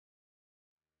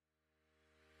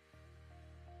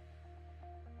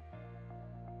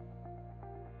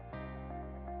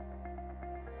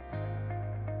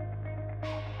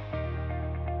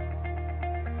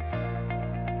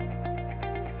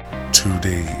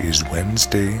Today is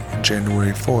Wednesday,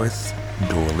 January 4th.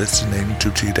 You're listening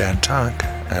to T-Dad Talk.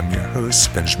 I'm your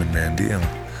host, Benjamin Mandiel.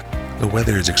 The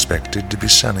weather is expected to be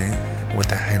sunny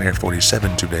with a high near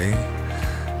 47 today.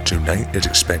 Tonight is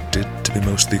expected to be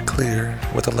mostly clear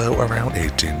with a low around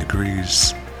 18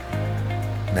 degrees.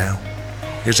 Now,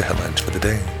 here's the headlines for the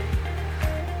day.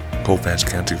 Colfax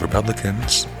County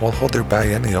Republicans will hold their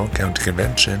biennial county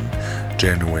convention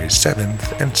January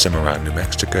 7th in Cimarron, New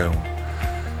Mexico.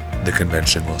 The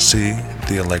convention will see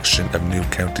the election of new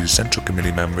county central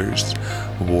committee members,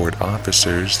 ward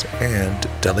officers, and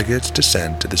delegates to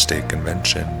send to the state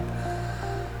convention.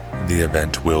 The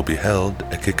event will be held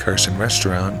at Kit Carson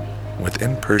Restaurant with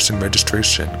in-person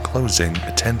registration closing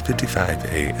at 10:55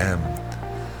 a.m.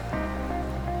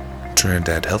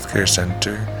 Trinidad Healthcare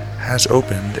Center has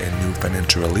opened a new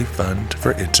financial relief fund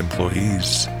for its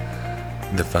employees.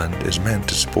 The fund is meant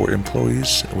to support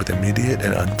employees with immediate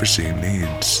and unforeseen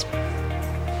needs.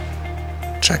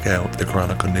 Check out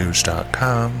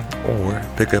thechroniclenews.com or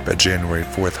pick up a January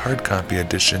 4th hard copy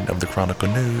edition of the Chronicle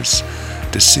News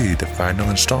to see the final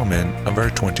installment of our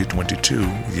 2022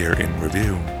 Year in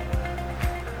Review.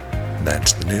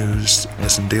 That's the news.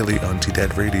 Listen daily on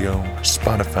T-Dad Radio,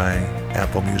 Spotify,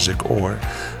 Apple Music, or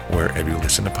wherever you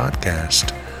listen to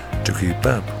podcasts to keep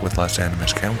up with Los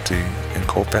Animas County and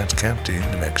Colfax County,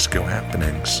 New Mexico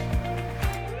happenings.